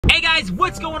guys,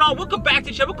 what's going on? Welcome back to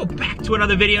the channel. Welcome back to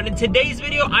another video. And in today's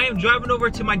video, I am driving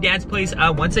over to my dad's place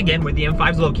once again where the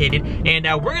M5 is located, and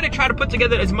we're gonna try to put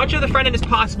together as much of the front end as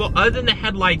possible other than the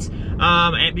headlights,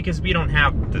 and because we don't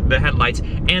have the headlights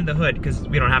and the hood, because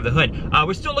we don't have the hood.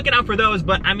 We're still looking out for those,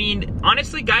 but I mean,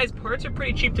 honestly guys, parts are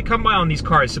pretty cheap to come by on these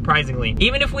cars, surprisingly.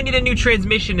 Even if we need a new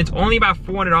transmission, it's only about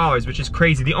 $400, which is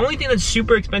crazy. The only thing that's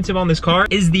super expensive on this car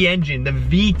is the engine, the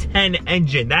V10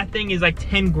 engine. That thing is like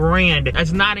 10 grand.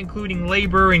 That's not including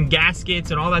labor and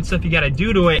gaskets and all that stuff you gotta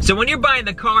do to it. So when you're buying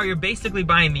the car, you're basically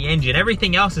buying the engine.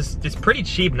 Everything else is just pretty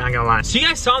cheap, not gonna lie. So you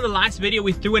guys saw in the last video,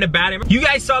 we threw in a battery. You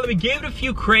guys saw that we gave it a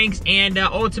few cranks, and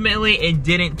ultimately it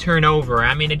didn't turn over.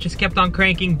 I mean, it just kept on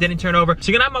cranking, didn't turn over.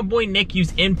 So you're gonna have my boy Nick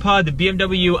use INPA, the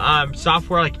BMW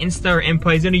software, like Insta or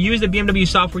INPA. He's gonna use the BMW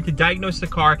software to diagnose the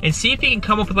car and see if he can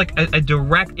come up with like a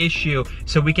direct issue,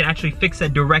 so we can actually fix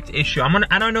that direct issue.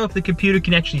 I don't know if the computer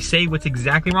can actually say what's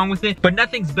exactly wrong with it, but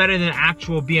nothing's better than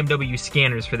actual BMW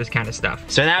scanners for this kind of stuff.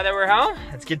 So now that we're home,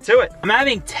 let's get to it. I'm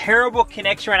having terrible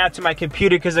connection right now to my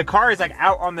computer because the car is like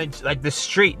out on the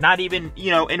street, not even,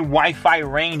 you know, in Wi-Fi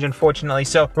range, unfortunately.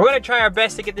 So we're gonna try our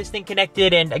best to get this thing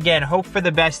connected, and again, hope for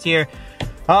the best here.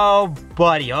 Oh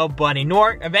buddy,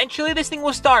 Nour, eventually this thing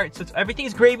will start, so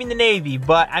everything's gravy in the Navy,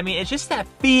 but I mean, it's just that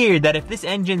fear that if this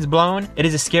engine's blown, it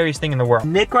is the scariest thing in the world.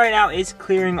 Nick right now is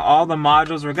clearing all the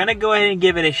modules. We're gonna go ahead and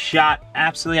give it a shot.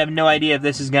 Absolutely have no idea if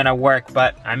this is gonna work,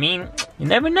 but I mean, you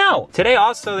never know. Today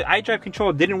also, the iDrive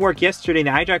control didn't work yesterday, and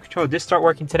the iDrive control did start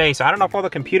working today, so I don't know if all the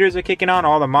computers are kicking on,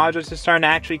 all the modules are starting to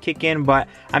actually kick in, but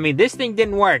I mean, this thing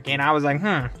didn't work, and I was like,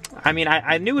 I mean,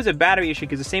 I knew it was a battery issue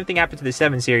because the same thing happened to the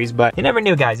 7 Series, but you never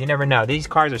knew, guys. You never know. These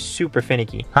cars are super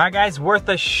finicky. All right, guys, worth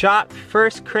a shot.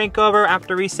 First crank over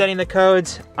after resetting the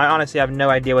codes. I honestly have no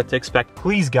idea what to expect.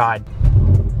 Please, God.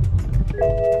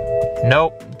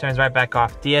 Nope, it turns right back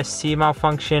off. DSC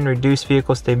malfunction, reduced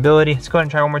vehicle stability. Let's go ahead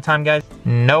and try one more time, guys.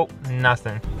 Nope,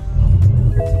 nothing.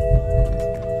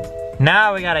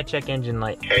 Now we gotta check engine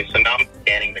light. Okay, so now I'm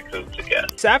scanning the codes again.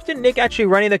 So after Nick actually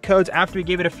running the codes, after we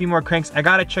gave it a few more cranks, I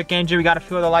gotta check engine, we got a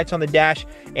few of the lights on the dash,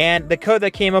 and the code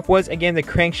that came up was, again, the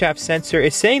crankshaft sensor.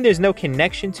 It's saying there's no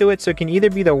connection to it, so it can either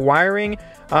be the wiring,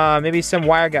 maybe some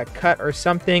wire got cut or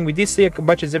something. We did see a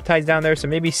bunch of zip ties down there, so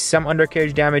maybe some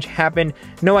undercarriage damage happened.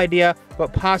 No idea,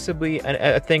 but possibly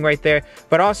a thing right there.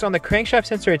 But also on the crankshaft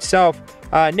sensor itself,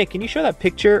 Nick, can you show that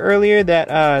picture earlier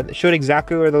that showed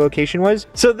exactly where the location was?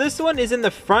 So this one is in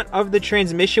the front of the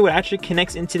transmission, what actually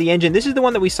connects into the engine. This is the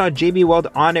one that we saw JB Weld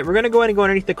on it. We're gonna go ahead and go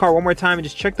underneath the car one more time and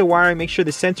just check the wiring, make sure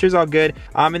the sensor's all good.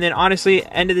 And then honestly,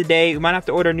 end of the day, we might have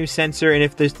to order a new sensor, and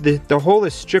if the hole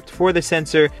is stripped for the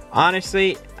sensor,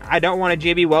 honestly, I don't want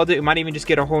to JB weld it. We might even just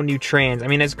get a whole new trans. I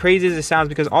mean, as crazy as it sounds,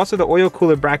 because also the oil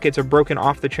cooler brackets are broken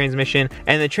off the transmission,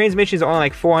 and the transmission is only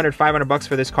like 400, 500 bucks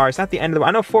for this car. It's not the end of the,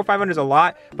 I know 400, 500 is a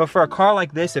lot, but for a car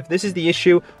like this, if this is the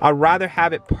issue, I'd rather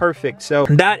have it perfect. So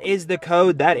that is the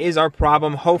code. That is our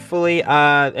problem. Hopefully,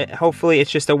 hopefully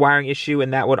it's just a wiring issue,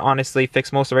 and that would honestly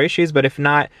fix most of our issues. But if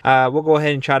not, we'll go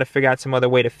ahead and try to figure out some other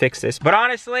way to fix this. But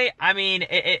honestly, I mean,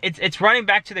 it's running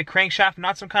back to the crankshaft,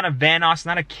 not some kind of Vanos,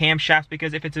 not a camshaft,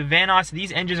 because if it's a Vanos,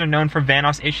 these engines are known for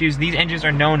Vanos issues. These engines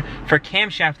are known for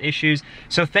camshaft issues.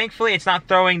 So thankfully, it's not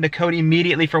throwing the code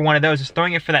immediately for one of those. It's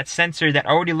throwing it for that sensor that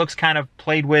already looks kind of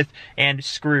played with and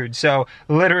screwed. So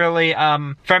literally,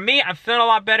 for me, I'm feeling a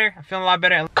lot better. I'm feeling a lot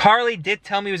better. Carly did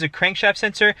tell me it was a crankshaft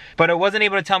sensor, but it wasn't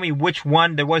able to tell me which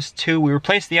one. There was two. We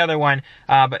replaced the other one,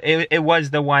 but it was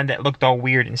the one that looked all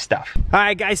weird and stuff. All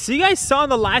right, guys. So you guys saw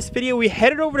in the last video, we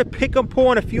headed over to Pick and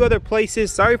Pull and a few other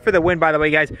places. Sorry for the wind, by the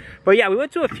way, guys. But yeah, we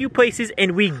went to a few places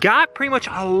and we got pretty much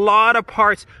a lot of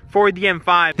parts for the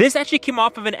M5. This actually came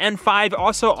off of an M5.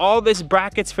 Also, all this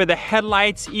brackets for the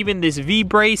headlights, even this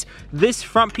V-brace, this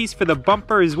front piece for the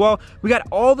bumper as well. We got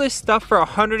all this stuff for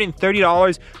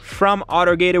 $130 from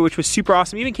AutoGator, which was super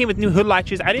awesome. Even came with new hood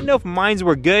latches. I didn't know if mines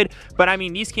were good, but I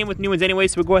mean, these came with new ones anyway,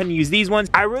 so we'll go ahead and use these ones.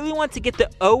 I really want to get the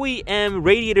OEM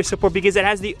radiator support because it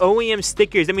has the OEM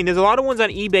stickers. I mean, there's a lot of ones on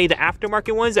eBay, the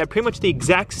aftermarket ones, that are pretty much the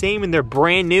exact same and they're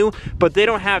brand new, but they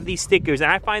don't have these stickers.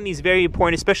 And I find these very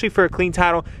important, especially for a clean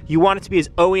title. You want it to be as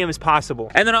OEM as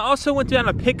possible. And then I also went down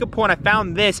a pickup point. I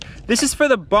found this. This is for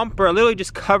the bumper. It literally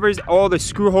just covers all the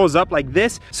screw holes up like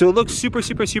this. So it looks super,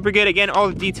 super, super good. Again, all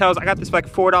the details. I got this for like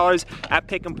 $4 at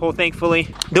Pick and Pull,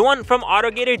 thankfully. The one from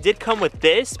AutoGator did come with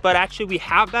this, but actually we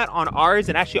have that on ours,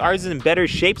 and actually ours is in better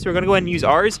shape, so we're gonna go ahead and use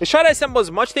ours. Let's try to assemble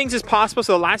as much things as possible.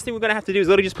 So the last thing we're gonna have to do is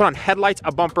literally just put on headlights,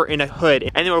 a bumper, and a hood,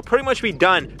 and then we'll pretty much be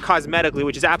done cosmetically,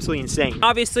 which is absolutely insane.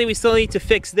 Obviously, we still need to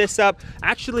fix this up.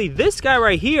 Actually, this guy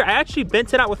right here, I actually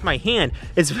bent it out with my hand.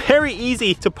 It's very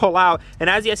easy to pull out, and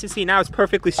as you guys can see now, it's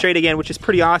perfectly straight again, which is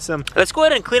pretty awesome. Let's go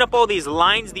ahead and clean up all these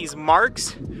lines, these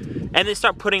marks, and then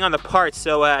start putting on the parts.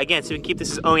 So again, so we can keep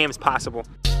this as OEM as possible.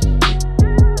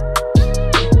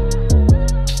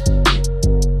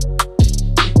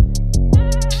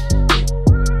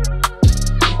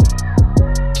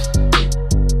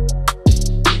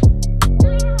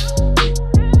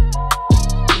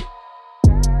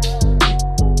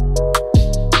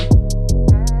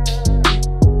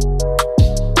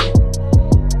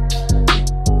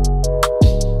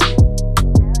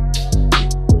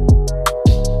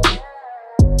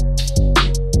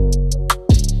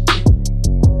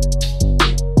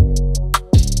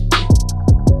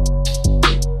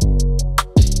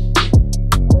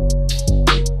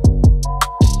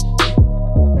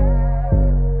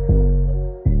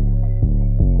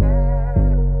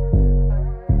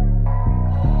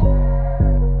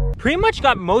 Pretty much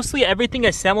got mostly everything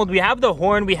assembled. We have the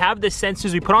horn, we have the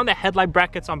sensors, we put on the headlight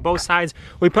brackets on both sides,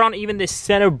 we put on even this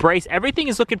center brace. Everything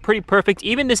is looking pretty perfect.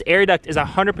 Even this air duct is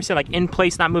 100% like in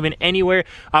place, not moving anywhere.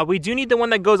 We do need the one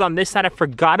that goes on this side. I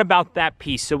forgot about that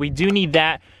piece, so we do need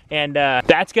that. And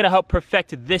that's gonna help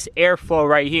perfect this airflow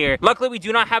right here. Luckily, we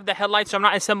do not have the headlights, so I'm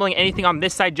not assembling anything on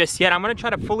this side just yet. I'm gonna try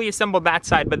to fully assemble that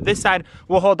side, but this side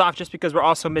we'll hold off just because we're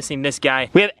also missing this guy.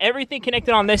 We have everything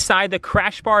connected on this side, the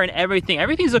crash bar and everything.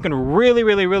 Everything's looking really,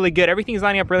 really, really good. Everything's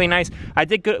lining up really nice. I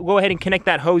did go ahead and connect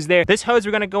that hose there. This hose,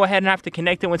 we're gonna go ahead and have to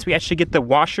connect it once we actually get the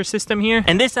washer system here.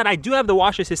 And this side, I do have the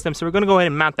washer system, so we're gonna go ahead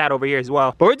and mount that over here as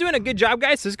well. But we're doing a good job,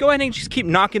 guys, so let's go ahead and just keep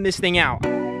knocking this thing out.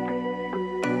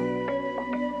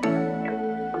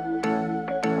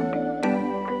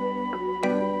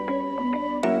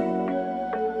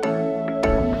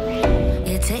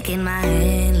 Taking my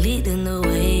hand, leading the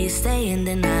way, staying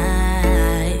the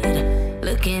night.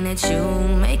 Looking at you,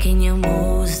 making your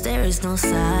moves, there is no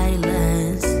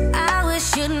silence. I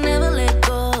wish you'd never let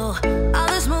go. All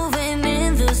this moving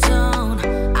in the zone,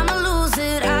 I'ma lose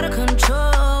it out of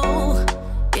control.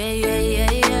 Yeah, yeah,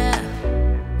 yeah,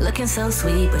 yeah. Looking so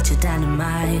sweet, but you're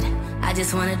dynamite. I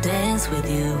just wanna dance with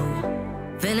you.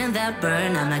 Feeling that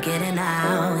burn, I'm not getting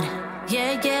out.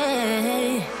 Yeah,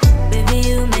 yeah. Baby,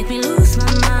 you make me lose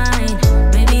my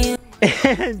mind. Baby, you...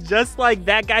 And just like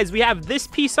that, guys, we have this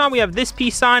piece on, we have this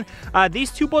piece on.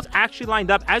 These two bolts actually lined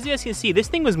up. As you guys can see, this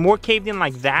thing was more caved in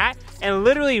like that, and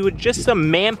literally with just some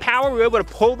manpower, we were able to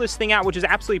pull this thing out, which is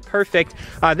absolutely perfect.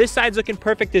 This side's looking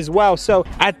perfect as well. So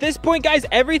at this point, guys,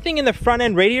 everything in the front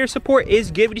end radiator support is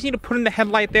good. We just need to put in the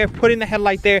headlight there, put in the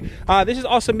headlight there. This is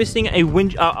also missing a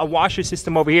washer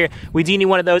system over here. We do need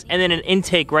one of those, and then an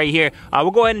intake right here. We'll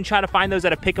go ahead and try to find those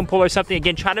at a pick and pull or something.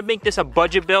 Again, try to make this a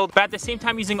budget build, but at the same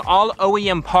time using all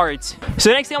OEM parts. So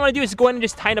the next thing I'm gonna do is go ahead and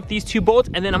just tighten up these two bolts,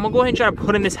 and then I'm gonna go ahead and try to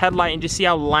put in this headlight and just see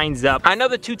how it lines up. I know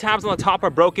the two tabs on the top are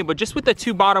broken, but just with the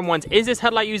two bottom ones, is this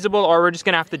headlight usable, or we're just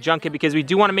gonna have to junk it because we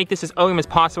do want to make this as OEM as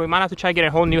possible. We might have to try to get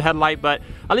a whole new headlight, but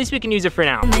at least we can use it for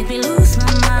now. Make me lose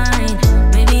my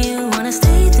mind. Maybe you wanna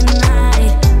stay tonight.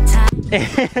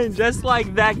 And just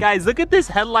like that, guys, look at this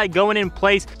headlight going in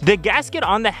place. The gasket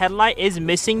on the headlight is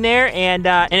missing there, and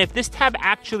if this tab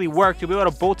actually worked, you'll be able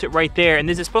to bolt it right there. And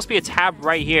this is supposed to be a tab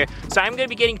right here. So I'm gonna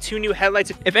be getting two new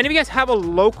headlights. If any of you guys have a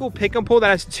local pick and pull that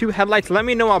has two headlights, let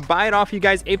me know. I'll buy it off you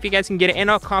guys if you guys can get it,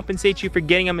 and I'll compensate you for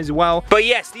getting them as well. But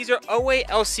yes, these are 08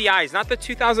 LCIs, not the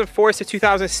 2004s to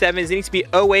 2007s. They need to be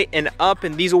 08 and up,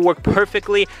 and these will work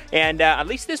perfectly. And at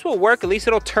least this will work. At least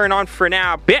it'll turn on for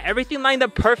now. But yeah, everything lined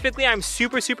up perfectly. I'm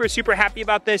super happy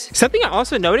about this. Something I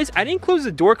also noticed, I didn't close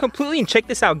the door completely, and check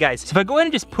this out, guys. So if I go ahead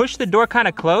and just push the door kind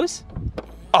of close,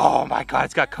 oh my god,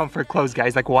 it's got comfort close,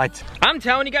 guys. Like, what? I'm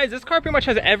telling you guys, this car pretty much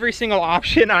has every single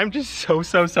option. I'm just so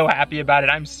happy about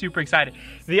it. I'm super excited.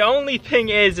 The only thing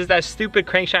is that stupid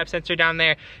crankshaft sensor down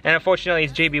there, and unfortunately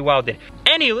it's JB welded.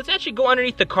 Anyway, let's actually go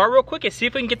underneath the car real quick and see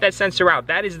if we can get that sensor out.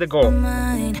 That is the goal.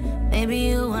 Maybe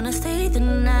you wanna stay the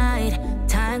night.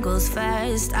 Time goes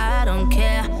fast, I don't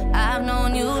care. I've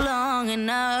known you long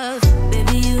enough.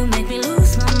 Baby, you make me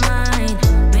lose my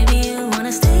mind. Maybe you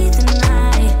wanna stay the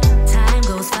night. Time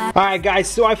goes fast. All right, guys,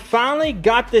 so I finally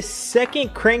got the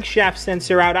second crankshaft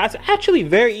sensor out. It's actually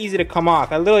very easy to come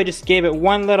off. I literally just gave it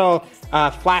one little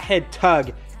flathead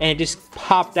tug, and it just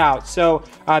popped out. So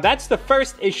that's the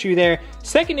first issue there.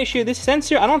 Second issue, this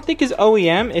sensor I don't think is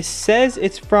OEM. It says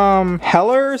it's from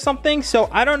Heller or something. So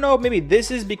I don't know, maybe this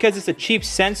is because it's a cheap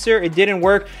sensor, it didn't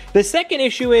work. The second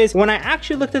issue is when I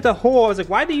actually looked at the hole, I was like,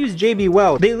 why'd they use JB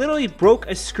Weld? They literally broke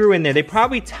a screw in there. They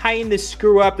probably tightened this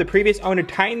screw up. The previous owner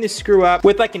tightened this screw up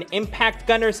with like an impact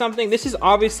gun or something. This is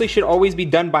obviously should always be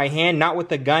done by hand, not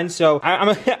with a gun. So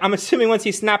I'm assuming once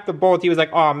he snapped the bolt, he was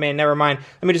like, oh man, never mind.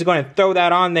 Let me just go ahead and throw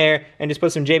that on there and just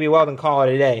put some JB Weld and call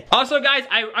it a day. Also guys,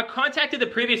 I contacted the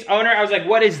previous owner. I was like,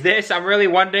 what is this? I'm really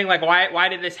wondering, like, why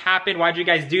did this happen? Why'd you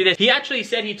guys do this? He actually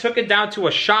said he took it down to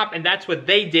a shop and that's what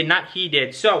they did, not he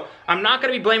did. So I'm not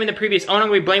gonna be blaming the previous owner, I'm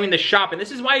gonna be blaming the shop. And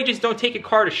this is why you just don't take a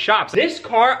car to shops. This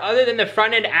car, other than the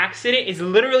front end accident, is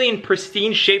literally in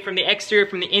pristine shape from the exterior,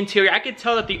 from the interior. I could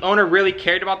tell that the owner really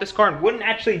cared about this car and wouldn't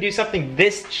actually do something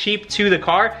this cheap to the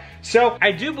car. So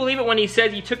I do believe it when he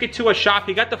says he took it to a shop,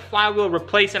 he got the flywheel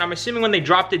replaced, and I'm assuming when they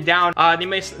dropped it down, they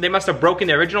must have broken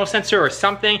the original sensor or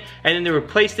something, and then they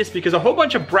replaced this because a whole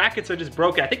bunch of brackets are just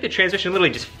broken. I think the transmission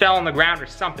literally just fell on the ground or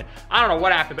something. I don't know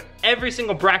what happened, but every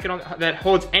single bracket that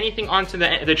holds anything onto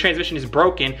the transmission is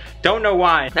broken. Don't know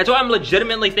why. That's why I'm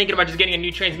legitimately thinking about just getting a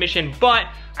new transmission, but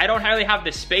I don't really have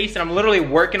the space, and I'm literally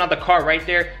working on the car right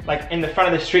there, like in the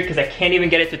front of the street, because I can't even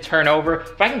get it to turn over.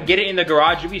 If I can get it in the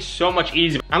garage, it'd be so much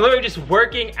easier. I'm literally just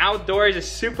working outdoors. It's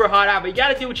super hot out, but you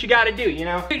gotta do what you gotta do, you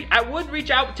know? I would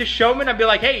reach out to Showman. I'd be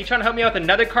like, hey, you trying to help me out with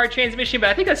another car transmission? But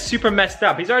I think that's super messed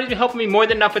up. He's already been helping me more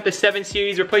than enough with the 7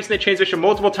 Series, replacing the transmission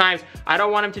multiple times. I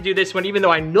don't want him to do this one, even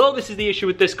though I know this is the issue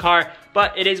with this car,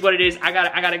 but it is what it is. I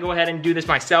gotta go ahead and do this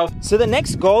myself. So the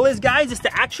next goal is, guys, is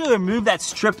to actually remove that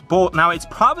stripped bolt. Now, it's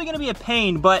probably gonna be a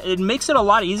pain, but it makes it a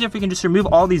lot easier if we can just remove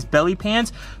all these belly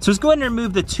pans. So let's go ahead and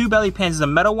remove the 2 belly pans. There's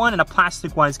a metal one and a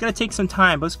plastic one. It's gonna take some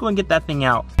time, but let's go and get that thing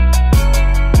out.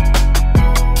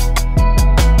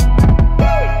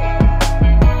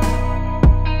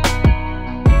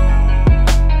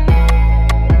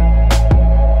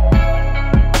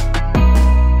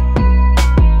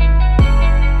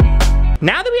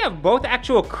 Now that we have both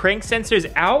actual crank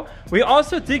sensors out, we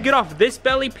also did get off this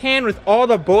belly pan with all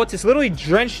the bolts. It's literally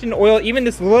drenched in oil, even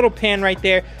this little pan right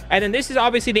there. And then this is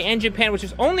obviously the engine pan, which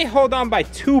is only held on by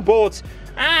 2 bolts.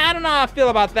 I don't know how I feel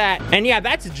about that. And yeah,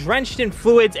 that's drenched in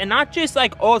fluids, and not just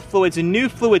like old fluids, and new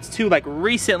fluids too, like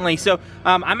recently. So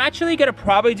I'm actually gonna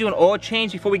probably do an oil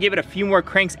change before we give it a few more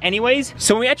cranks anyways.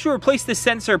 So when we actually replace the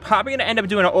sensor, probably gonna end up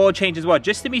doing an oil change as well,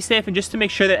 just to be safe and just to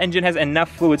make sure the engine has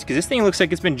enough fluids, because this thing looks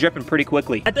like it's been dripping pretty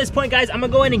quickly. At this point, guys, I'm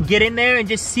gonna go ahead and get in there and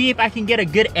just see if I can get a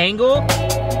good angle.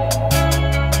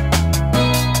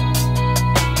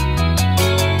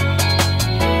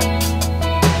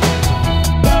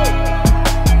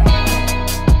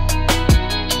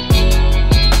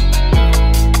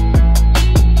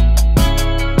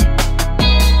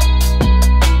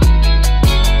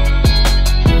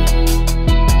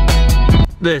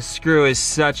 This screw is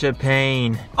such a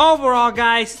pain. Overall,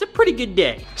 guys, it's a pretty good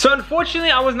day. So unfortunately,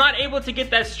 I was not able to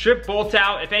get that strip bolt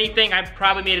out. If anything, I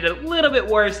probably made it a little bit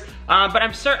worse. But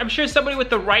I'm sure somebody with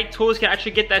the right tools can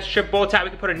actually get that strip bolt out. We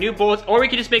can put a new bolt, or we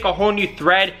can just make a whole new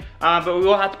thread. But we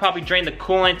will have to probably drain the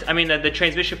coolant, I mean the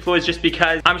transmission fluids, just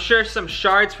because I'm sure some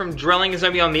shards from drilling is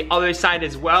gonna be on the other side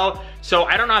as well. So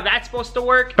I don't know how that's supposed to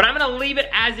work, but I'm gonna leave it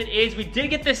as it is. We did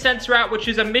get this sensor out, which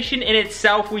is a mission in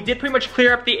itself. We did pretty much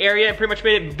clear up the area and pretty much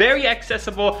made it very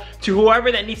accessible to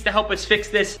whoever that needs to help us fix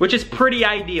this, which is pretty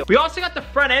ideal. We also got the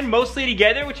front end mostly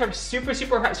together, which I'm super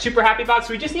happy about.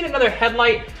 So we just need another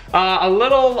headlight, a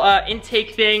little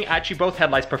intake thing, actually both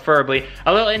headlights preferably,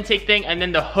 a little intake thing, and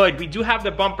then the hood. We do have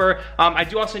the bumper. I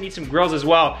do also need some grills as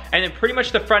well, and then pretty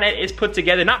much the front end is put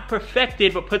together, not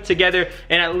perfected, but put together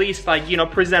and at least, like, you know,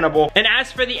 presentable. And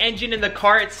as for the engine and the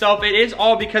car itself, it is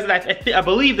all because of that, I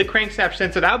believe, the crankshaft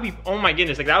sensor. That would be, oh my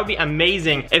goodness, like that would be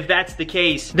amazing if that's the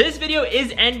case. This video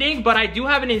is ending, but I do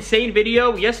have an insane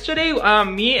video. Yesterday,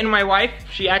 me and my wife,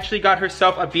 she actually got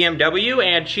herself a BMW,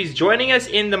 and she's joining us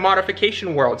in the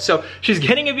modification world. So she's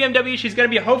getting a BMW. She's gonna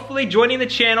be hopefully joining the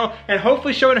channel and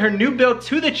hopefully showing her new build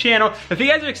to the channel. If you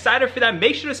guys are excited for that,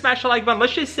 make sure to smash the like button.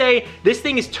 Let's just say this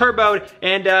thing is turboed,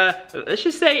 and let's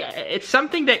just say it's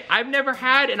something that I've never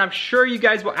had, and I'm sure you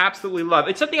guys will absolutely love.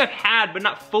 It's something I've had, but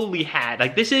not fully had.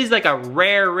 Like, this is like a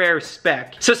rare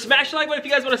spec. So smash the like button if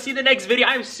you guys want to see the next video.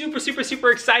 I'm super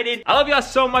excited. I love y'all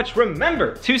so much.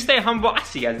 Remember to stay humble. I'll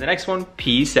see you guys in the next one.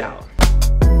 Peace out.